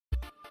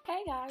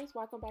Hey guys,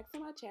 welcome back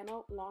to my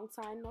channel, Long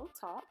Time No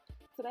Talk.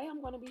 Today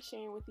I'm going to be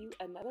sharing with you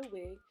another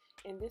wig,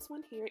 and this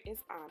one here is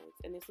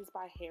Onyx, and this is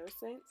by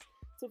HairSense.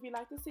 So if you'd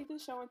like to see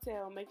this show and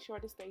tell, make sure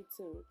to stay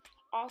tuned.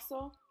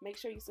 Also, make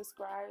sure you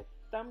subscribe,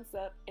 thumbs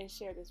up, and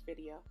share this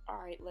video.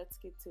 Alright, let's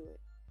get to it.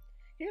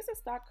 Here's a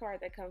stock card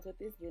that comes with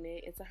this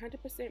unit. It's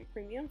 100%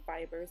 premium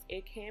fibers.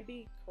 It can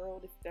be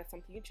curled if that's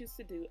something you choose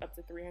to do, up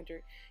to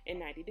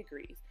 390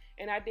 degrees.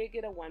 And I did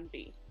get a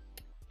 1B.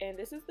 And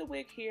this is the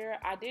wig here.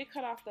 I did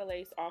cut off the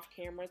lace off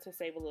camera to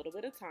save a little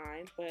bit of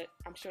time, but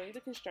I'm showing you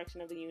the construction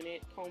of the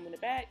unit. Comb in the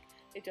back,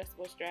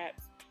 adjustable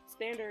straps,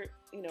 standard,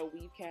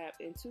 weave cap,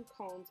 and 2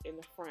 combs in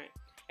the front.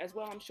 As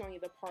well, I'm showing you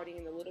the parting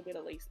and the little bit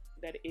of lace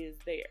that is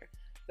there.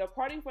 The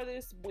parting for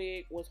this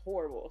wig was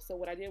horrible. So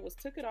what I did was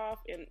took it off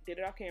and did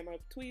it off camera,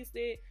 tweezed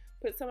it,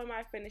 put some of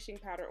my finishing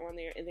powder on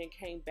there, and then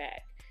came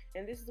back.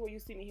 And this is where you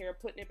see me here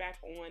putting it back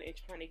on and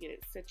trying to get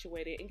it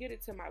situated and get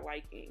it to my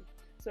liking.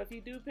 So if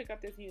you do pick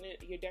up this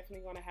unit, you're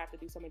definitely going to have to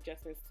do some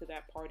adjustments to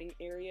that parting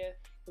area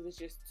because it's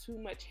just too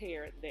much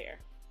hair there.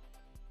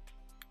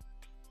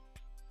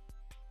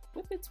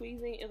 With the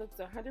tweezing, it looks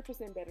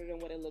 100% better than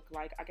what it looked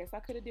like. I guess I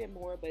could have did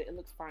more, but it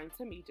looks fine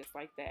to me just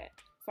like that.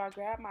 So I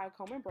grabbed my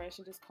comb and brush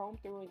and just comb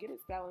through and get it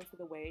styled into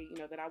the way,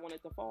 that I want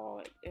it to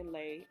fall and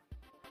lay.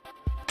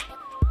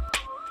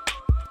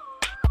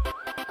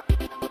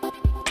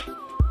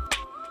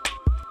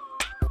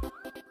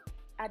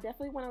 I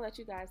definitely want to let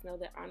you guys know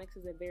that Onyx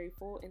is a very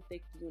full and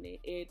thick unit.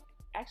 It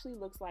actually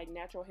looks like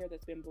natural hair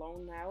that's been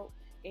blown out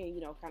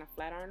and, kind of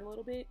flat ironed a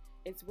little bit.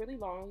 It's really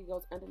long. It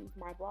goes underneath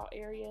my brow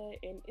area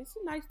and it's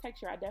a nice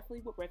texture. I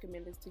definitely would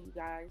recommend this to you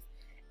guys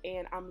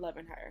and I'm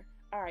loving her.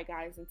 All right,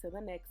 guys, until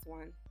the next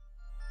one.